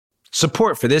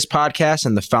Support for this podcast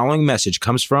and the following message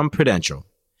comes from Prudential.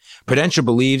 Prudential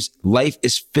believes life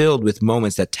is filled with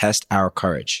moments that test our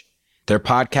courage. Their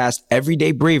podcast,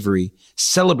 Everyday Bravery,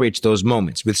 celebrates those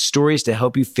moments with stories to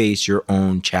help you face your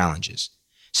own challenges.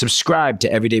 Subscribe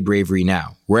to Everyday Bravery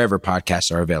now, wherever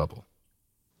podcasts are available.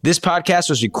 This podcast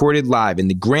was recorded live in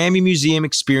the Grammy Museum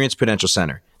Experience Prudential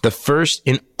Center, the first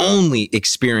and only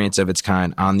experience of its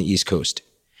kind on the East Coast.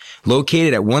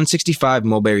 Located at 165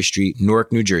 Mulberry Street,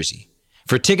 Newark, New Jersey.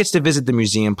 For tickets to visit the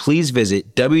museum, please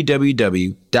visit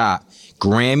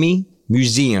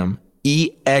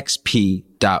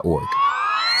www.grammymuseumexp.org.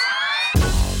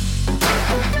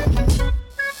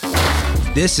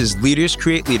 This is Leaders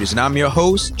Create Leaders, and I'm your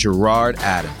host, Gerard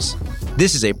Adams.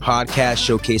 This is a podcast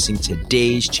showcasing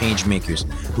today's change makers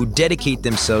who dedicate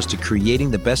themselves to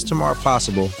creating the best tomorrow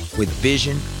possible with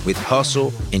vision, with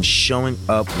hustle, and showing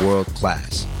up world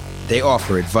class. They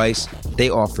offer advice, they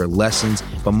offer lessons,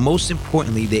 but most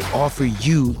importantly, they offer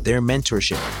you their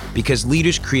mentorship because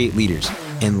leaders create leaders,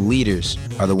 and leaders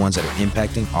are the ones that are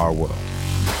impacting our world.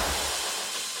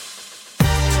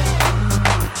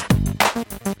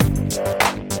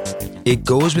 It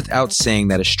goes without saying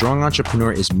that a strong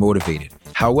entrepreneur is motivated.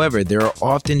 However, there are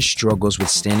often struggles with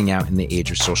standing out in the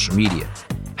age of social media.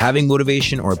 Having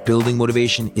motivation or building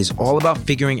motivation is all about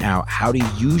figuring out how to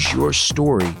use your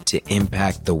story to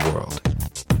impact the world.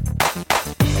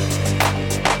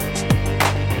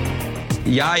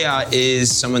 Yaya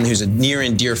is someone who's a near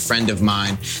and dear friend of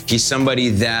mine. He's somebody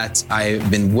that I've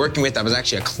been working with. I was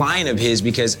actually a client of his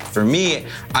because for me,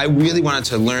 I really wanted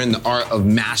to learn the art of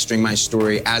mastering my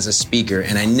story as a speaker.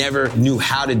 And I never knew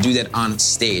how to do that on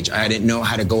stage. I didn't know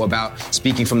how to go about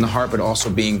speaking from the heart, but also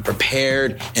being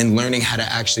prepared and learning how to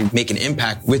actually make an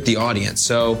impact with the audience.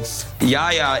 So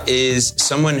Yaya is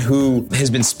someone who has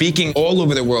been speaking all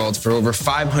over the world for over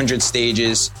 500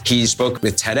 stages. He spoke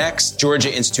with TEDx, Georgia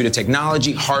Institute of Technology,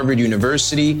 Harvard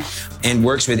University, and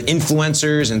works with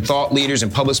influencers and thought leaders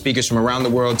and public speakers from around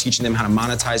the world, teaching them how to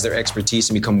monetize their expertise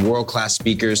and become world-class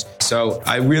speakers. So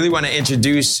I really want to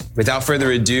introduce, without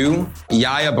further ado,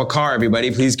 Yahya Bakar,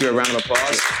 everybody. Please give a round of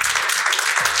applause.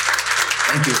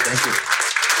 Thank you,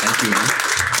 man.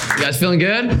 You guys feeling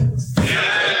good?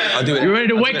 Yeah. I'll do it. You ready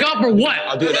to wake up or what?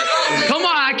 I'll do it. Come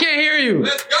on, I can't hear you.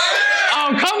 Let's go.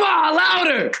 Oh, come on,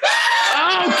 louder.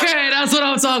 Okay, that's what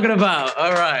I'm talking about.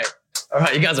 All right,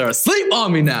 you guys are asleep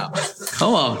on me now.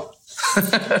 Come on.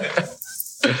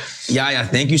 Yahya,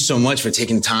 thank you so much for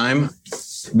taking time.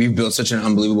 We've built such an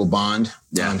unbelievable bond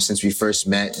since we first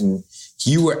met. And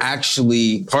you were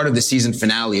actually part of the season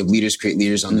finale of Leaders Create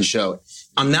Leaders on the show.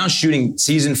 I'm now shooting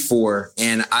season 4,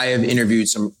 and I have interviewed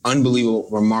some unbelievable,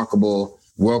 remarkable,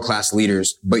 world-class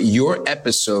leaders. But your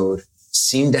episode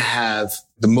seemed to have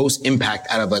the most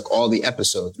impact out of like all the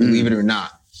episodes, believe it or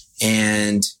not.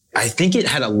 And I think it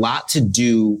had a lot to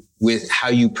do with how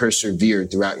you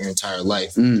persevered throughout your entire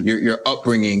life, your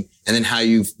upbringing, and then how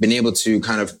you've been able to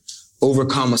kind of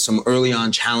overcome some early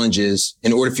on challenges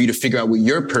in order for you to figure out what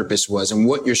your purpose was and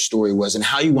what your story was and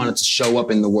how you wanted to show up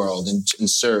in the world and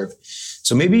serve.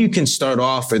 So maybe you can start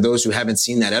off, for those who haven't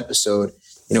seen that episode,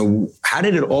 you know, how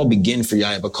did it all begin for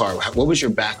Yahya Bakar? What was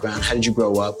your background? How did you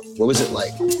grow up? What was it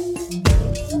like?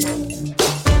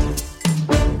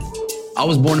 I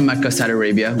was born in Mecca, Saudi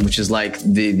Arabia, which is like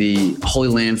the holy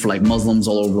land for like Muslims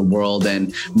all over the world.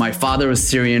 And my father is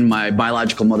Syrian. My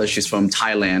biological mother, she's from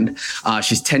Thailand.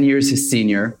 She's 10 years his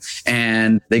senior.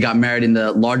 And they got married in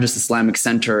the largest Islamic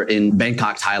center in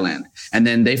Bangkok, Thailand. And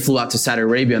then they flew out to Saudi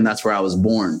Arabia, and that's where I was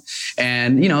born.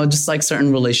 And, you know, just like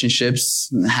certain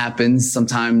relationships happens,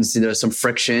 sometimes there's some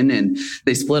friction and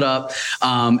they split up.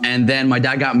 And then my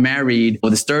dad got married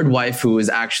with his third wife, who was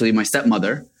actually my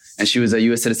stepmother. And she was a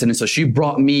U.S. citizen. And so she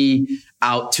brought me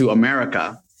out to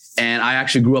America. And I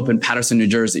actually grew up in Paterson, New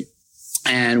Jersey.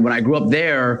 And when I grew up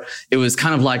there, it was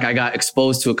kind of like I got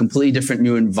exposed to a completely different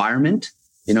new environment,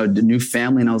 you know, the new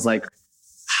family. And I was like,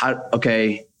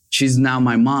 okay, she's now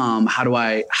my mom. How do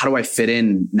I fit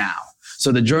in now?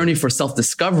 So the journey for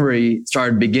self-discovery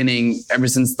started beginning ever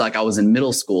since like I was in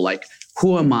middle school. Like,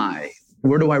 who am I?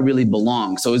 Where do I really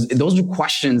belong? So those are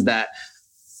questions that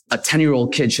a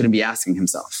 10-year-old kid shouldn't be asking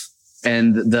himself.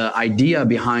 And the idea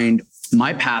behind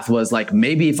my path was like,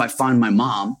 maybe if I find my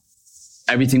mom,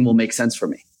 everything will make sense for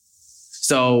me.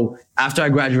 So after I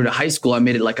graduated high school, I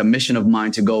made it like a mission of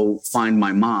mine to go find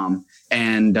my mom.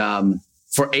 And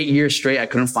for 8 years straight, I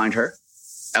couldn't find her,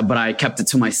 but I kept it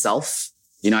to myself.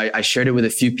 You know, I shared it with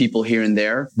a few people here and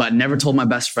there, but never told my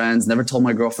best friends, never told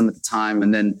my girlfriend at the time.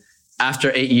 And then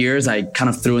after 8 years, I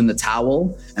kind of threw in the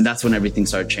towel, and that's when everything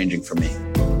started changing for me.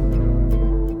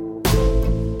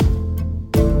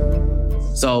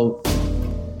 So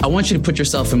I want you to put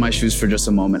yourself in my shoes for just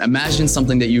a moment. Imagine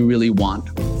something that you really want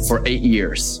for 8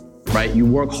 years, right? You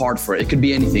work hard for it. It could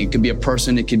be anything. It could be a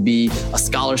person. It could be a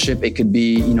scholarship. It could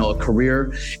be, a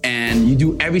career. And you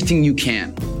do everything you can.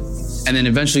 And then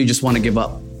eventually you just want to give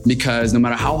up because no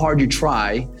matter how hard you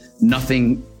try,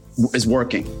 nothing is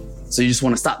working. So you just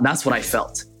want to stop. That's what I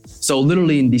felt. So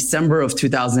literally in December of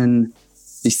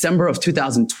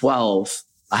 2012,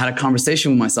 I had a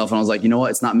conversation with myself and I was like, you know what?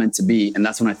 It's not meant to be. And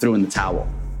that's when I threw in the towel.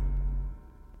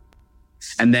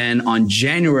 And then on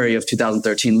January of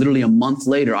 2013, literally a month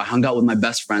later, I hung out with my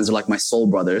best friends. They're like my soul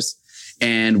brothers.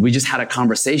 And we just had a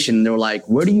conversation. And they were like,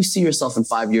 where do you see yourself in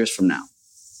 5 years from now?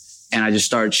 And I just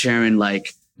started sharing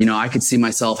like, I could see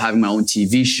myself having my own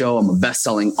TV show. I'm a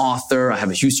best-selling author. I have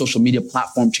a huge social media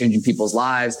platform changing people's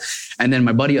lives. And then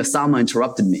my buddy Osama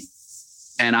interrupted me.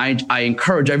 And I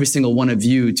encourage every single one of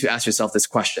you to ask yourself this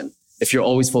question. If you're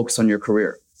always focused on your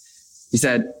career, he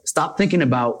said, stop thinking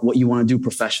about what you want to do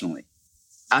professionally.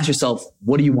 Ask yourself,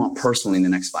 what do you want personally in the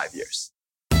next 5 years?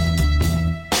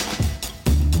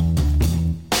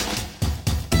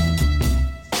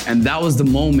 And that was the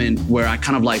moment where I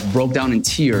kind of like broke down in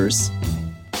tears.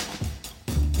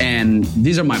 And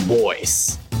these are my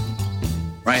boys,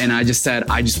 right? And I just said,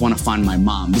 I just want to find my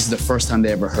mom. This is the first time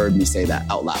they ever heard me say that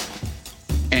out loud.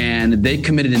 And they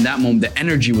committed in that moment. The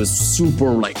energy was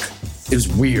super it was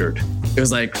weird. It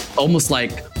was like, almost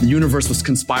like the universe was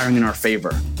conspiring in our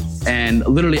favor. And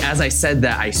literally as I said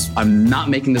that, I'm not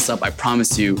making this up, I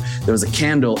promise you, there was a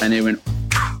candle and it went,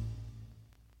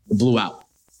 it blew out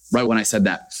right when I said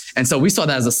that. And so we saw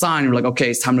that as a sign. We're like,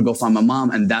 okay, it's time to go find my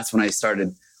mom. And that's when I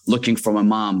started looking for my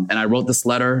mom. And I wrote this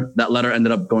letter. That letter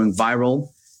ended up going viral.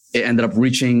 It ended up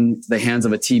reaching the hands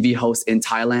of a TV host in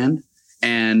Thailand.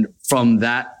 And from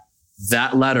that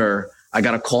letter, I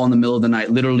got a call in the middle of the night,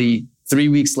 literally 3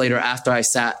 weeks later after I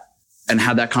sat and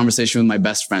had that conversation with my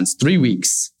best friends. 3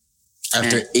 weeks.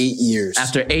 After 8 years.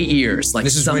 After 8 years.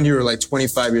 This is when you were like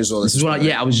 25 years old. This is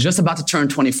when I was just about to turn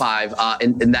 25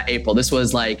 in that April. This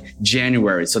was like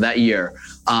January, so that year,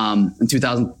 in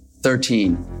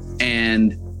 2013.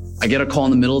 And I get a call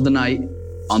in the middle of the night.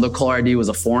 On the caller ID was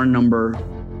a foreign number.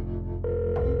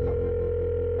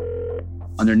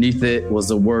 Underneath it was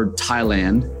the word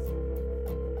Thailand.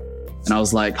 And I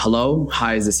was like, hello?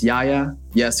 Hi, is this Yaya?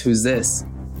 Yes, who's this?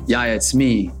 Yaya, it's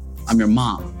me. I'm your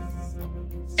mom.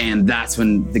 And that's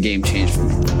when the game changed for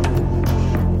me.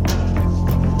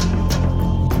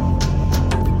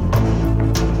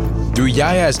 Through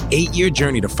Yaya's 8-year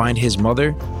journey to find his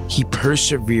mother, he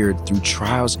persevered through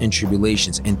trials and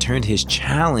tribulations and turned his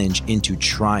challenge into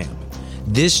triumph.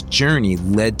 This journey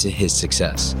led to his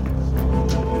success.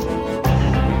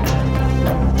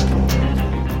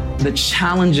 The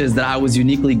challenges that I was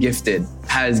uniquely gifted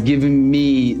has given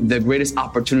me the greatest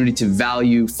opportunity to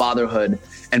value fatherhood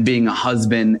and being a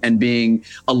husband and being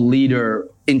a leader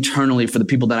internally for the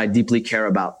people that I deeply care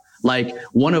about. Like,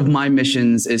 one of my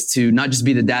missions is to not just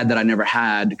be the dad that I never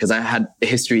had, because I had a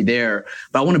history there,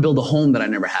 but I want to build a home that I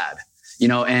never had,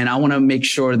 and I want to make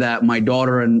sure that my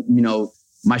daughter and,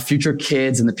 my future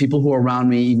kids and the people who are around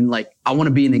me, I want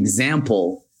to be an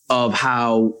example of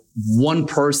how one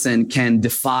person can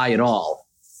defy it all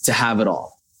to have it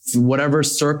all. Whatever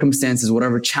circumstances,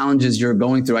 whatever challenges you're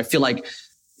going through, I feel like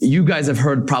you guys have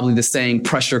heard probably the saying,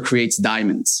 pressure creates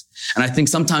diamonds. And I think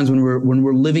sometimes when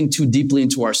we're living too deeply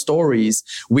into our stories,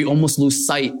 we almost lose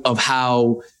sight of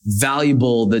how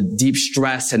valuable the deep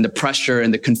stress and the pressure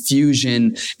and the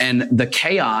confusion and the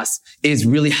chaos is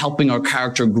really helping our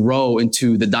character grow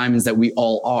into the diamonds that we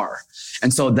all are.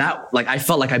 And so that, I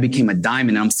felt like I became a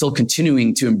diamond, and I'm still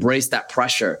continuing to embrace that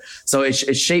pressure. So it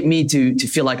shaped me to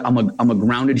feel like I'm a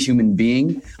grounded human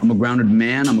being. I'm a grounded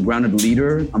man. I'm a grounded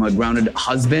leader. I'm a grounded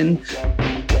husband.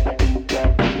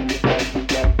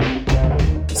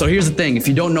 So here's the thing. If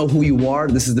you don't know who you are,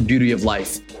 this is the beauty of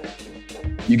life.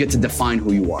 You get to define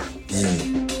who you are.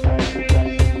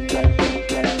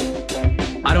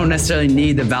 I don't necessarily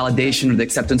need the validation or the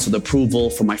acceptance or the approval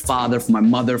from my father, from my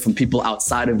mother, from people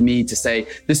outside of me to say,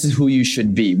 this is who you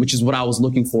should be, which is what I was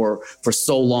looking for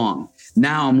so long.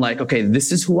 Now I'm like, okay,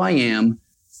 this is who I am.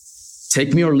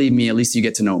 Take me or leave me. At least you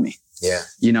get to know me. Yeah.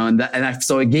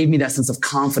 So it gave me that sense of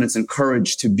confidence and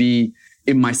courage to be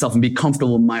in myself and be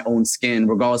comfortable in my own skin,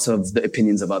 regardless of the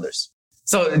opinions of others.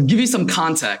 So to give you some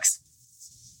context,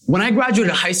 when I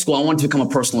graduated high school, I wanted to become a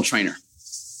personal trainer.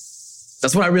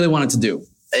 That's what I really wanted to do.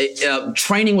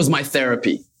 Training was my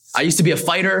therapy. I used to be a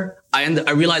fighter. I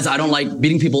realized I don't like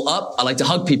beating people up. I like to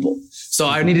hug people. So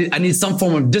I needed some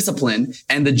form of discipline,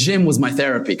 and the gym was my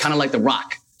therapy, kind of like The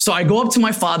Rock. So I go up to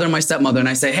my father and my stepmother and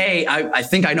I say, hey, I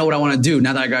think I know what I want to do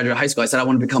now that I graduated high school. I said, I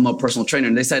want to become a personal trainer.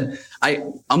 And they said,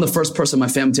 I'm the first person in my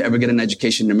family to ever get an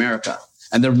education in America.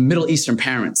 And they're Middle Eastern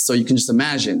parents. So you can just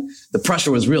imagine the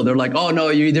pressure was real. They're like, oh no,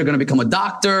 you're either going to become a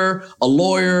doctor, a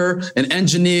lawyer, an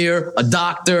engineer, a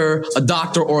doctor,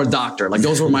 or a doctor. Like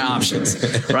those were my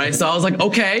options, right? So I was like,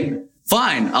 okay,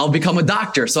 fine. I'll become a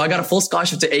doctor. So I got a full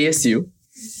scholarship to ASU.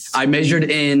 I majored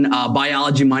in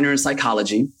biology, minor in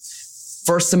psychology.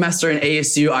 First semester in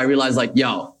ASU, I realized like,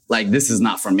 yo, like this is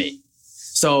not for me.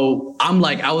 So I'm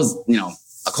like, I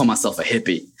call myself a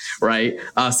hippie, right?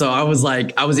 So I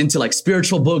was into like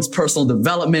spiritual books, personal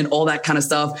development, all that kind of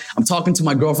stuff. I'm talking to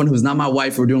my girlfriend who's not my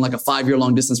wife. We're doing like a 5-year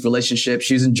long distance relationship.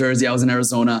 She's in Jersey. I was in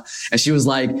Arizona. And she was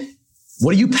like,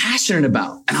 what are you passionate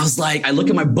about? And I was like, I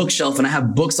look at my bookshelf and I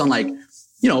have books on like,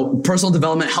 personal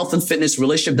development, health and fitness,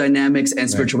 relationship dynamics, and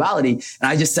spirituality. And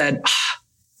I just said,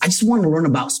 I just want to learn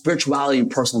about spirituality and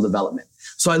personal development.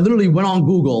 So I literally went on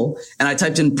Google and I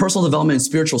typed in personal development and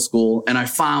spiritual school, and I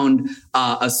found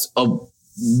a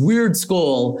weird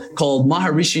school called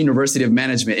Maharishi University of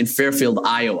Management in Fairfield,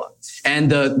 Iowa. And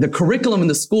the curriculum in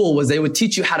the school was they would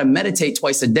teach you how to meditate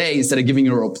twice a day instead of giving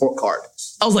you a report card.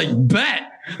 I was like, bet.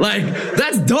 Like,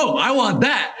 that's dope. I want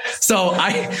that. So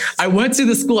I went to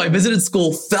the school. I visited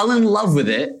school, fell in love with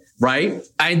it. Right.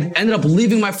 I ended up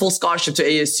leaving my full scholarship to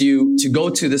ASU to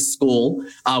go to this school,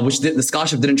 which the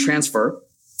scholarship didn't transfer.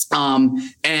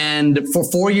 And for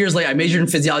 4 years later, I majored in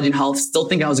physiology and health, still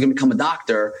thinking I was going to become a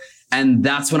doctor. And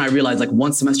that's when I realized like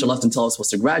one semester left until I was supposed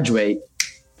to graduate.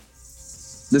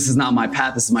 This is not my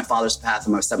path. This is my father's path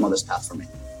and my stepmother's path for me.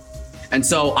 And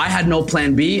so I had no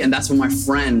plan B. And that's when my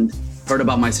friend heard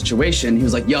about my situation. He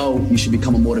was like, yo, you should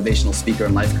become a motivational speaker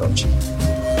and life coach.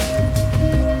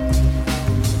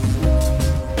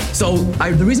 So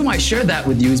the reason why I shared that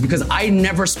with you is because I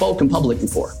never spoke in public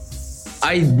before.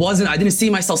 I didn't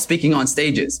see myself speaking on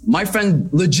stages. My friend,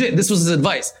 legit, this was his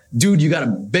advice. Dude, you got a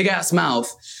big ass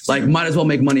mouth. Like, might as well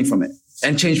make money from it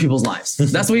and change people's lives.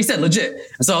 That's what he said, legit.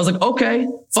 And so I was like, okay,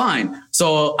 fine.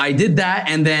 So I did that.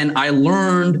 And then I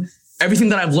learned everything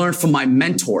that I've learned from my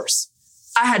mentors.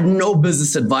 I had no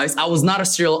business advice. I was not a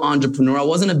serial entrepreneur. I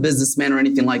wasn't a businessman or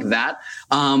anything like that.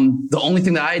 The only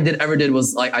thing that I ever did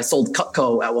was like, I sold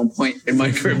Cutco at one point in my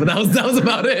career, but that was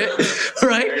about it.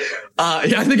 Right.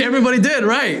 Yeah, I think everybody did.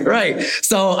 Right.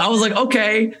 So I was like,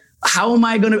 okay, how am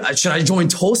I should I join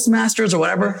Toastmasters or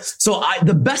whatever? So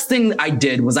the best thing I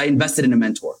did was I invested in a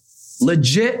mentor.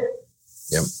 Legit.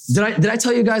 Yep. Did I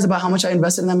tell you guys about how much I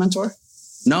invested in that mentor?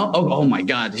 No? Oh my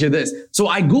God, hear this. So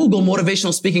I Google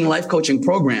motivational speaking life coaching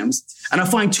programs, and I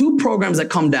find 2 programs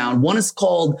that come down. One is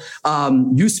called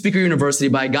Youth Speaker University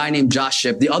by a guy named Josh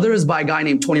Shipp. The other is by a guy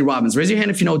named Tony Robbins. Raise your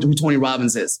hand if you know who Tony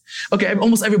Robbins is. Okay,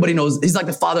 almost everybody knows. He's like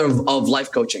the father of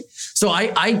life coaching. So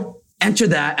I enter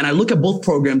that and I look at both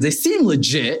programs. They seem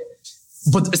legit,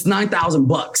 but it's $9,000. Where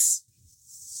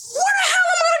the hell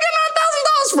am I gonna get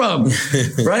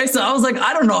 $9,000 from? Right? So I was like,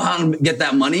 I don't know how to get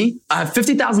that money. I have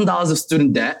 $50,000 of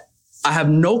student debt. I have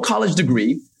no college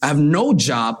degree. I have no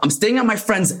job. I'm staying on my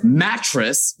friend's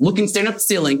mattress, staring at the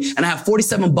ceiling, and I have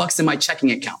 $47 in my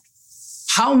checking account.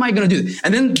 How am I going to do this?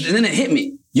 And then it hit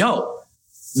me. Yo,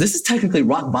 this is technically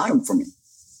rock bottom for me.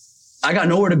 I got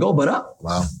nowhere to go but up.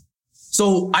 Wow.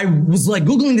 So I was like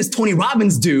Googling this Tony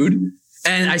Robbins dude,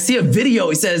 and I see a video.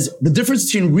 He says the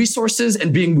difference between resources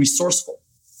and being resourceful.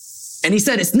 And he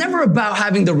said, it's never about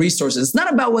having the resources. It's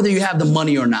not about whether you have the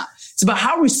money or not. It's about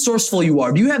how resourceful you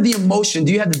are. Do you have the emotion?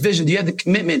 Do you have the vision? Do you have the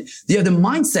commitment? Do you have the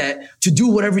mindset to do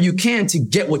whatever you can to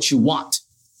get what you want?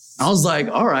 I was like,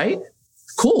 all right,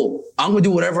 cool. I'm going to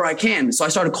do whatever I can. So I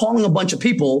started calling a bunch of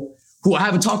people who I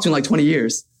haven't talked to in like 20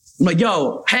 years. I'm like,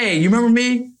 yo, hey, you remember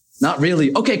me? Not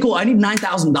really. Okay, cool. I need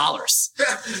 $9,000.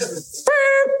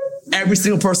 Every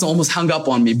single person almost hung up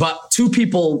on me, but 2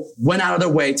 people went out of their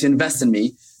way to invest in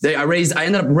me. I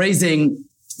ended up raising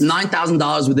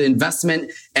 $9,000 with the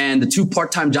investment and the 2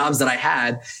 part-time jobs that I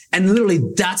had. And literally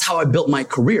that's how I built my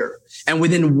career. And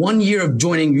within 1 year of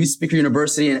joining Youth Speaker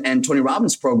University and Tony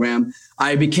Robbins program,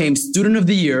 I became student of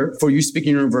the year for Youth Speaker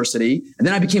University. And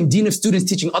then I became dean of students,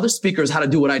 teaching other speakers how to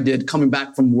do what I did, coming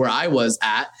back from where I was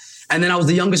at. And then I was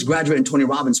the youngest graduate in Tony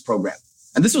Robbins program.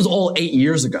 And this was all 8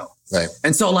 years ago. Right.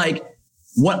 And so like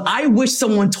what I wish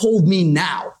someone told me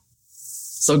now,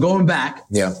 so going back,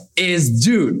 is,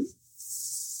 dude,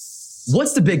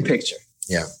 what's the big picture?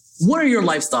 Yeah. What are your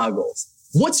lifestyle goals?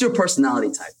 What's your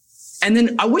personality type? And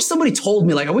then I wish somebody told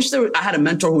me, like, I wish I had a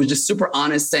mentor who was just super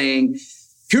honest saying,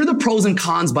 here are the pros and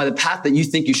cons by the path that you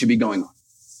think you should be going on.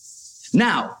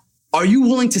 Now, are you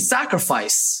willing to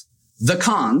sacrifice the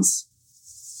cons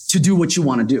to do what you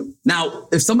want to do? Now,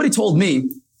 if somebody told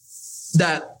me,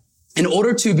 that in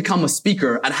order to become a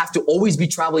speaker, I'd have to always be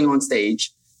traveling on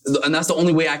stage. And that's the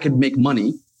only way I could make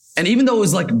money. And even though it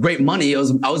was like great money, I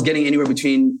was getting anywhere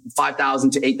between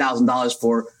 $5,000 to $8,000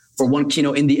 for one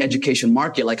keynote in the education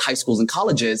market, like high schools and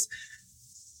colleges.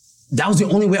 That was the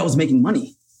only way I was making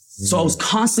money. So I was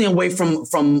constantly away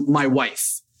from my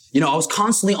wife. I was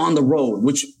constantly on the road,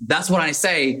 which that's what I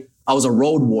say. I was a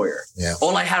road warrior. Yeah.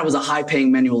 All I had was a high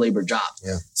paying manual labor job.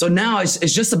 Yeah. So now it's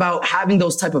just about having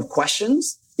those type of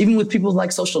questions, even with people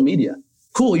like social media.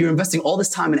 Cool. You're investing all this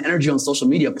time and energy on social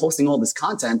media, posting all this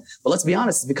content, but let's be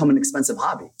honest, it's become an expensive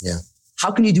hobby. Yeah.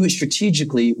 How can you do it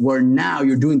strategically where now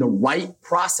you're doing the right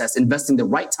process, investing the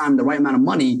right time, the right amount of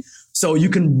money, so you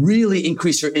can really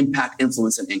increase your impact,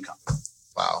 influence, and income?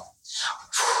 Wow.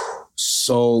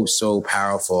 So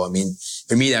powerful. I mean,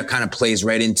 for me, that kind of plays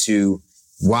right into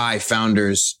why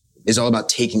Founders is all about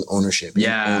taking ownership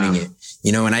and owning it.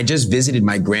 And I just visited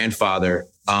my grandfather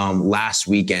last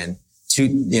weekend.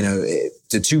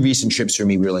 The two recent trips for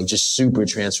me were like just super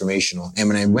transformational. And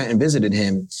when I went and visited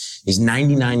him, he's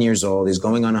 99 years old. He's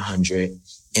going on 100.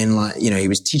 And he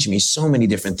was teaching me so many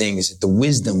different things. The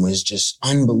wisdom was just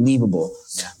unbelievable.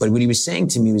 Yeah. But what he was saying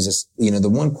to me was just, the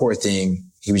one core thing,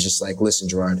 he was just like, listen,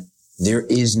 Gerard, there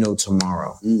is no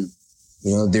tomorrow.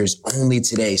 There's only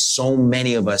today. So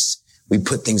many of us, we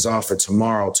put things off for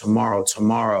tomorrow.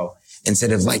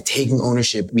 Instead of like taking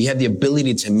ownership, we have the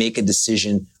ability to make a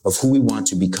decision of who we want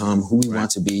to become, who we want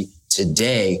to be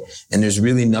today. And there's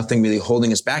really nothing really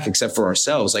holding us back except for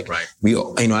ourselves. Like I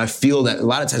feel that a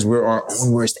lot of times we're our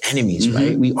own worst enemies,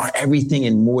 right? We are everything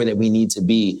and more that we need to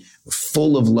be. We're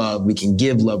full of love. We can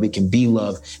give love. We can be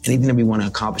love. Anything that we want to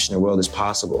accomplish in the world is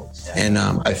possible. Yeah. And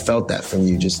I felt that from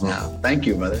you just now. Thank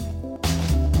you, brother.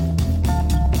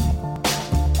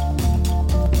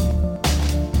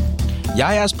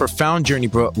 Yaya's profound journey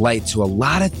brought light to a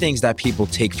lot of things that people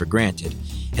take for granted.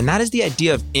 And that is the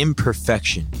idea of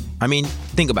imperfection. I mean,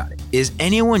 think about it. Is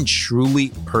anyone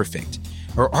truly perfect?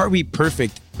 Or are we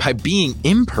perfect by being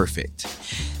imperfect?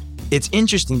 It's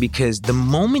interesting because the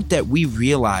moment that we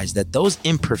realize that those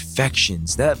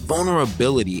imperfections, that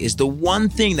vulnerability is the one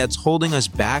thing that's holding us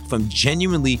back from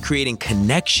genuinely creating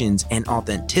connections and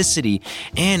authenticity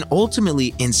and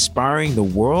ultimately inspiring the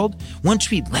world, once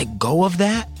we let go of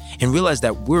that and realize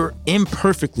that we're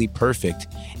imperfectly perfect,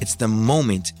 it's the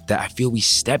moment that I feel we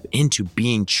step into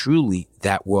being truly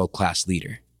that world-class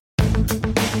leader.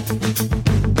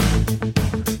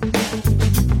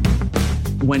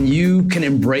 When you can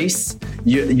embrace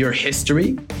your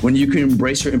history, when you can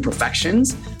embrace your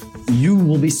imperfections, you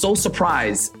will be so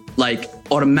surprised. Like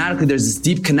automatically there's this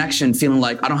deep connection, feeling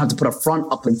like I don't have to put a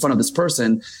front up in front of this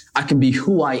person. I can be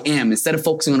who I am. Instead of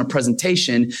focusing on a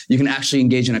presentation, you can actually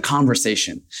engage in a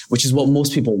conversation, which is what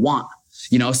most people want.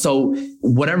 So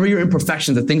whatever your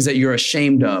imperfections, the things that you're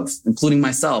ashamed of, including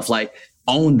myself, like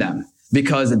own them,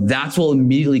 because that's what will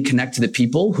immediately connect to the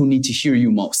people who need to hear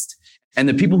you most. And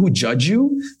the people who judge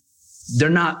you, they're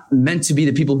not meant to be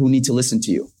the people who need to listen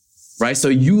to you, right? So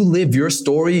you live your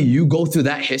story, you go through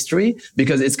that history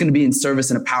because it's going to be in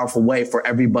service in a powerful way for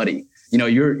everybody.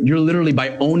 You're literally,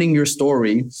 by owning your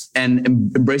story and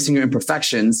embracing your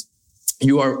imperfections,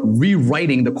 you are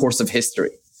rewriting the course of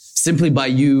history simply by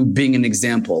you being an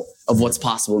example of what's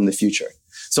possible in the future.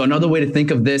 So another way to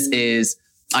think of this is,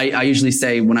 I usually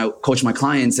say when I coach my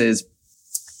clients is,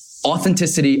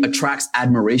 authenticity attracts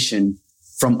admiration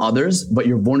from others, but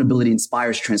your vulnerability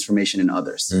inspires transformation in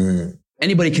others.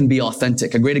 Anybody can be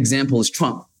authentic. A great example is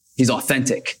Trump. He's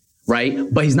authentic,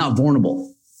 right? But he's not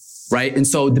vulnerable, right? And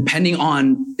so depending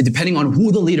on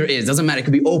who the leader is, doesn't matter. It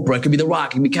could be Oprah, it could be The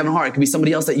Rock, it could be Kevin Hart, it could be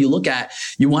somebody else that you look at.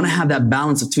 You want to have that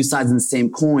balance of two sides of the same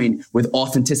coin with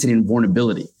authenticity and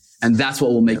vulnerability. And that's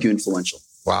what will make you influential.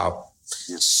 Wow.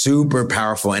 Yeah. Super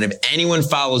powerful. And if anyone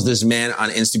follows this man on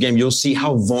Instagram, you'll see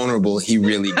how vulnerable he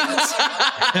really gets.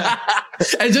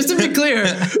 And just to be clear,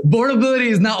 vulnerability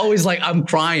is not always like I'm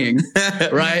crying,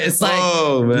 right? It's like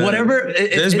whatever.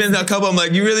 There's been a couple I'm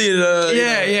like, you really,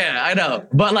 yeah, I know.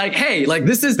 But like, hey, like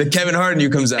this is the Kevin Hart in you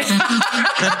comes out.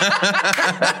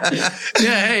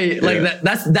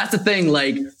 That's the thing.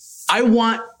 Like, I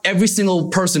want every single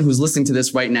person who's listening to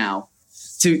this right now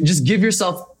to just give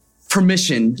yourself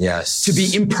permission to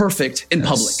be imperfect in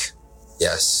public.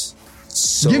 Yes.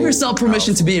 So give yourself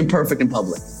permission to be imperfect in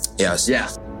public. Yes. Yeah.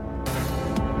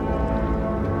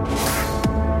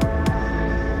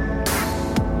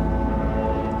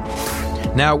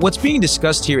 Now, what's being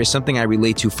discussed here is something I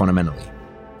relate to fundamentally.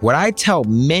 What I tell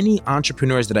many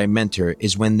entrepreneurs that I mentor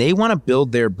is when they want to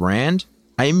build their brand,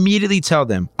 I immediately tell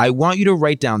them, I want you to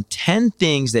write down 10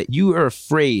 things that you are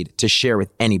afraid to share with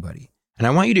anybody. And I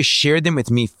want you to share them with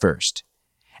me first.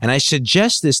 And I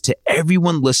suggest this to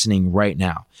everyone listening right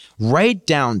now. Write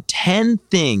down 10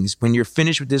 things when you're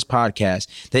finished with this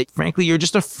podcast that, frankly, you're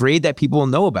just afraid that people will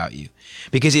know about you,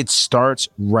 because it starts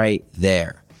right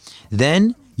there.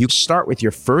 Then you start with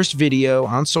your first video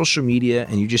on social media,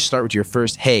 and you just start with your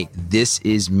first, hey, this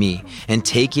is me, and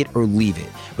take it or leave it,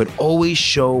 but always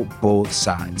show both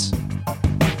sides.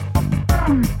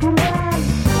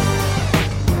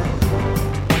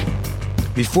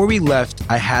 Before we left,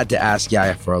 I had to ask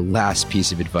Yahya for a last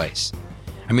piece of advice.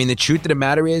 I mean, the truth of the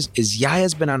matter is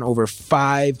Yahya's been on over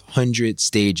 500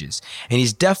 stages, and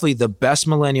he's definitely the best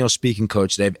millennial speaking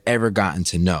coach that I've ever gotten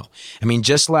to know. I mean,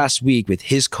 just last week with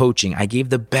his coaching, I gave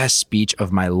the best speech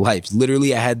of my life.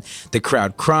 Literally, I had the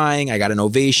crowd crying. I got an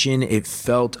ovation. It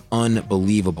felt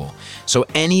unbelievable. So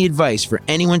any advice for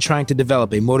anyone trying to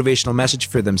develop a motivational message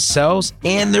for themselves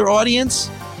and their audience?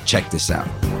 Check this out.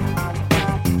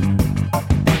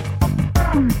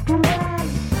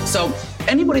 So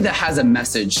anybody that has a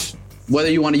message, whether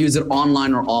you want to use it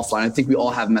online or offline, I think we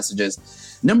all have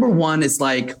messages. Number one is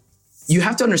like, you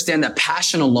have to understand that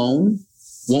passion alone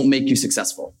won't make you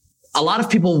successful. A lot of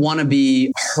people want to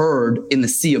be heard in the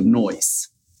sea of noise.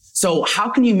 So how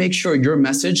can you make sure your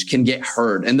message can get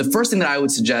heard? And the first thing that I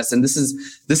would suggest, and this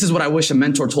is what I wish a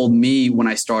mentor told me when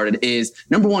I started, is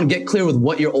number one, get clear with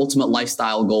what your ultimate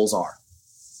lifestyle goals are.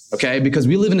 Okay, because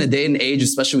we live in a day and age,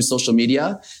 especially with social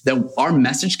media, that our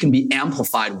message can be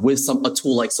amplified with a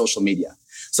tool like social media.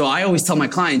 So I always tell my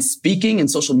clients, speaking and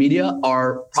social media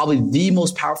are probably the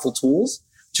most powerful tools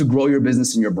to grow your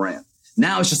business and your brand.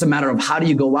 Now it's just a matter of how do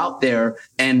you go out there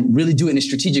and really do it in a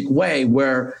strategic way,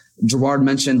 where Gerard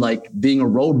mentioned like being a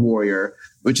road warrior,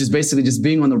 which is basically just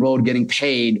being on the road, getting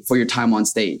paid for your time on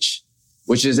stage,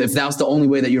 which is, if that was the only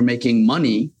way that you're making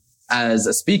money as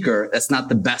a speaker, that's not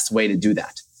the best way to do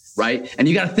that. Right? And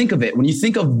you got to think of it. When you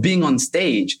think of being on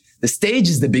stage, the stage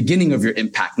is the beginning of your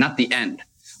impact, not the end.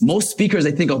 Most speakers,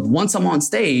 they think of, once I'm on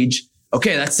stage,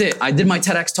 okay, that's it. I did my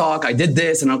TEDx talk. I did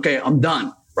this, and okay, I'm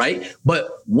done. Right? But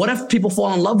what if people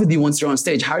fall in love with you once you're on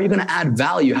stage? How are you going to add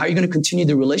value? How are you going to continue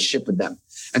the relationship with them?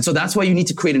 And so that's why you need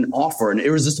to create an offer, an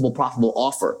irresistible, profitable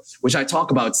offer, which I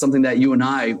talk about. It's something that you and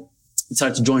I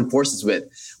decided to join forces with.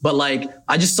 But like,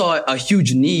 I just saw a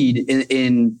huge need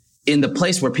in the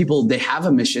place where people, they have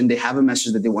a mission, they have a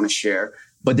message that they want to share,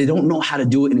 but they don't know how to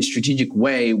do it in a strategic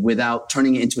way without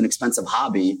turning it into an expensive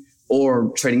hobby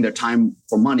or trading their time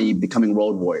for money, becoming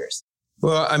road warriors.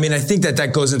 Well, I mean, I think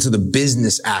that goes into the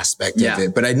business aspect of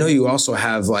it, but I know you also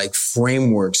have like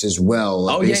frameworks as well.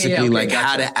 Like basically like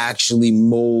how to actually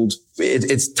mold.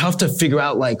 It's tough to figure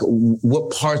out like what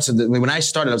parts of when I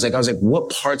started, I was like, what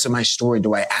parts of my story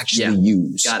do I actually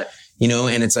use? Got it. You know,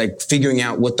 and it's like figuring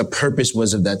out what the purpose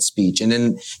was of that speech. And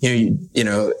then, you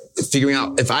know, figuring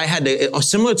out if I had to,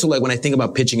 similar to like when I think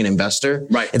about pitching an investor,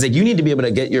 right? It's like you need to be able to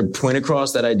get your point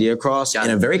across, that idea across in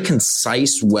a very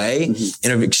concise way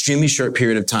in an extremely short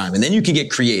period of time. And then you can get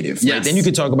creative. Yes. Right? Then you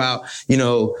can talk about, you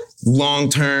know,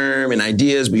 long-term and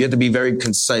ideas, but you have to be very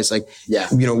concise. Like,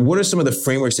 you know, what are some of the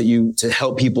frameworks that to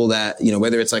help people that, you know,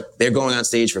 whether it's like they're going on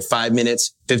stage for 5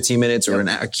 minutes, 15 minutes, or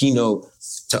a keynote,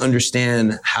 to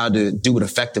understand how to do it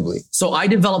effectively? So I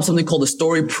developed something called the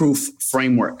story proof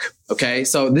framework. Okay.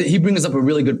 So he brings up a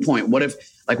really good point. What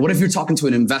if you're talking to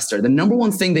an investor? The number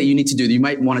one thing that you need to do, that you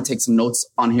might want to take some notes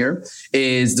on here,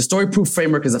 is the story proof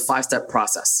framework is a 5-step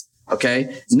process.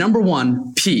 Okay. Number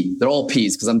one, P. They're all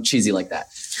P's because I'm cheesy like that.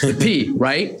 The P,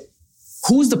 right?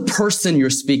 Who's the person you're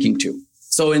speaking to?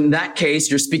 So in that case,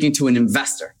 you're speaking to an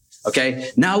investor. Okay.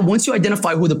 Now, once you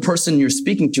identify who the person you're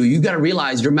speaking to, you got to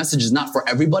realize your message is not for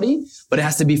everybody, but it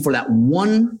has to be for that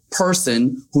one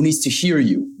person who needs to hear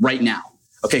you right now.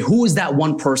 Okay. Who is that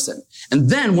one person?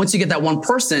 And then once you get that one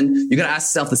person, you got to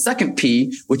ask yourself the second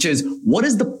P, which is, what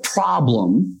is the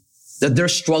problem that they're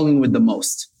struggling with the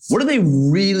most? What are they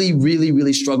really, really,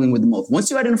 really struggling with the most?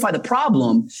 Once you identify the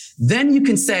problem, then you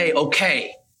can say,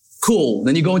 okay, cool.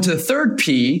 Then you go into the third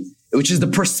P, which is the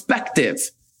perspective.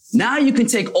 Now you can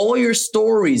take all your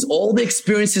stories, all the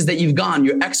experiences that you've gone,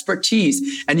 your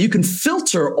expertise, and you can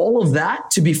filter all of that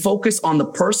to be focused on the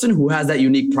person who has that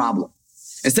unique problem.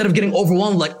 Instead of getting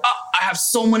overwhelmed, like, oh, I have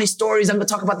so many stories. I'm going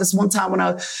to talk about this one time when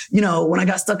I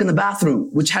got stuck in the bathroom,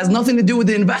 which has nothing to do with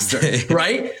the investor,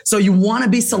 right? So you want to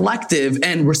be selective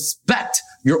and respect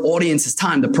your audience's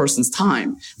time, the person's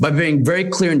time, by being very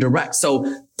clear and direct.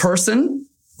 So person,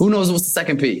 who knows what's the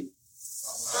second P?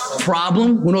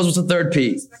 Problem, who knows what's the third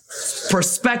P?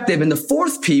 Perspective. And the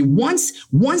fourth P, once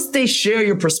they share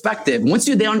your perspective, once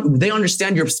they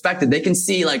understand your perspective, they can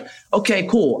see like, okay,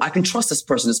 cool, I can trust this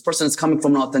person. This person is coming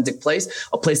from an authentic place,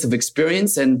 a place of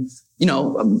experience, and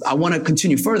I want to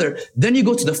continue further. Then you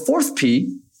go to the fourth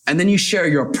P, and then you share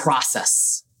your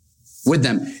process with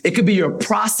them. It could be your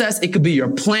process. It could be your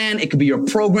plan. It could be your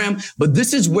program. But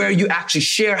this is where you actually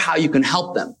share how you can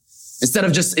help them. Instead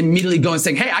of just immediately going and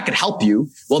saying, hey, I could help you.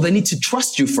 Well, they need to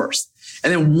trust you first.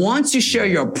 And then once you share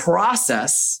your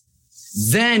process,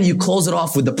 then you close it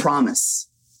off with the promise,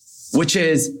 which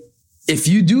is, if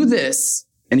you do this,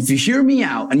 and if you hear me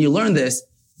out and you learn this,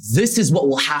 this is what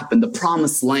will happen, the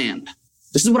promised land.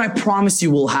 This is what I promise you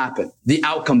will happen, the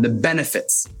outcome, the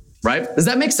benefits, right? Does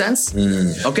that make sense?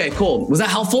 Okay, cool. Was that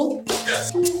helpful?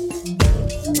 Yes.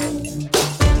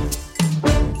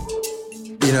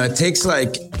 You know, it takes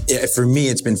for me,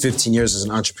 it's been 15 years as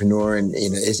an entrepreneur, and you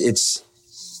know, it's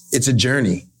a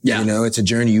journey. Yeah. You know, it's a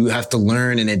journey. You have to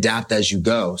learn and adapt as you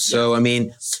go. So, I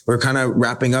mean, we're kind of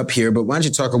wrapping up here, but why don't you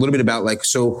talk a little bit about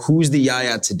so who's the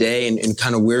Yaya today and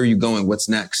kind of where are you going? What's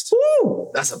next?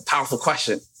 Woo! That's a powerful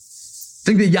question. I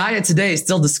think the Yaya today is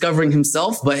still discovering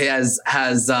himself, but he has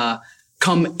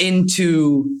come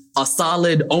into a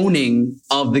solid owning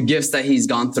of the gifts that he's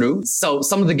gone through. So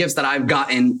some of the gifts that I've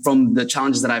gotten from the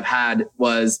challenges that I've had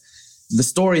was the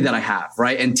story that I have,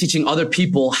 right? And teaching other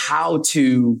people how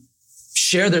to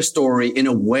share their story in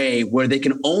a way where they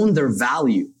can own their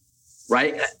value,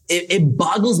 right? It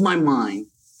boggles my mind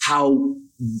how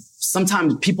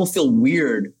sometimes people feel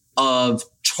weird of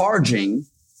charging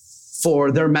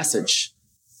for their message,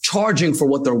 charging for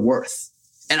what they're worth.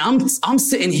 And I'm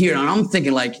sitting here and I'm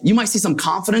thinking you might see some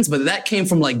confidence, but that came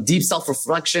from deep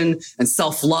self-reflection and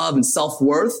self-love and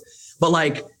self-worth.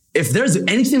 But if there's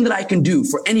anything that I can do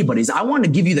for anybody, I want to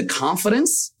give you the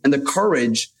confidence and the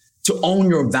courage to own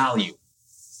your value,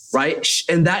 right?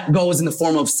 And that goes in the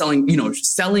form of selling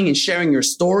and sharing your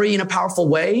story in a powerful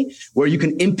way where you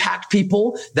can impact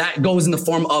people. That goes in the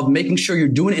form of making sure you're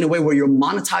doing it in a way where you're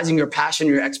monetizing your passion,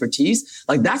 your expertise.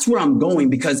 That's where I'm going,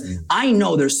 because I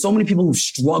know there's so many people who've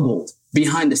struggled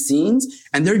behind the scenes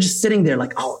and they're just sitting there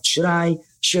oh, should I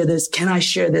share this? Can I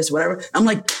share this? Whatever. I'm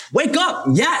wake up.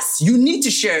 Yes, you need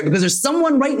to share it, because there's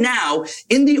someone right now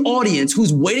in the audience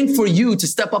who's waiting for you to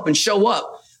step up and show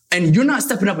up. And you're not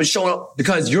stepping up and showing up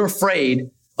because you're afraid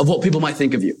of what people might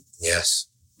think of you. Yes.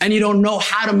 And you don't know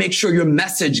how to make sure your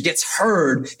message gets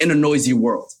heard in a noisy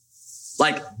world.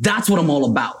 That's what I'm all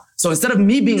about. So instead of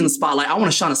me being in the spotlight, I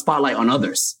want to shine a spotlight on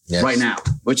others right now,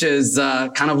 which is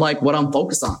kind of what I'm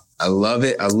focused on. I love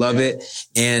it. I love it.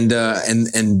 And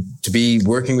to be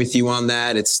working with you on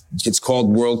that, it's called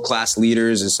World Class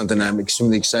Leaders, is something I'm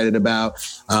extremely excited about.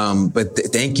 But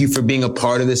thank you for being a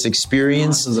part of this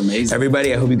experience. Oh, this is amazing.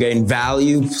 Everybody, I hope you're getting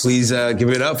value. Please give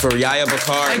it up for Yaya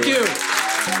Bakar. Thank you.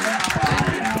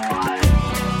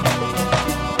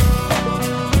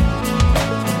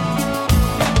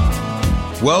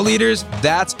 Well, leaders,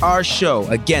 that's our show.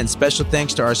 Again, special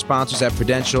thanks to our sponsors at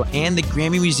Prudential and the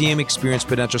Grammy Museum Experience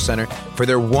Prudential Center for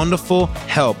their wonderful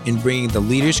help in bringing the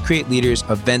Leaders Create Leaders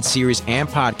event series and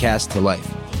podcast to life.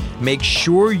 Make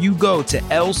sure you go to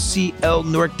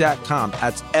lclnork.com.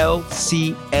 That's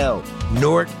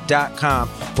lclnork.com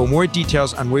for more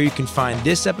details on where you can find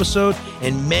this episode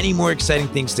and many more exciting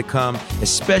things to come,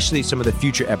 especially some of the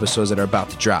future episodes that are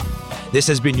about to drop. This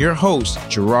has been your host,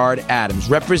 Gerard Adams,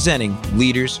 representing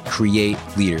Leaders Create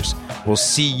Leaders. We'll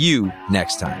see you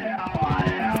next time.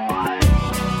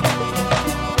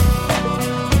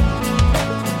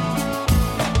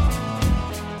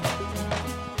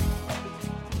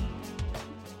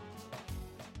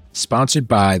 Sponsored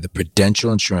by the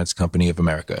Prudential Insurance Company of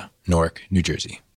America, Newark, New Jersey.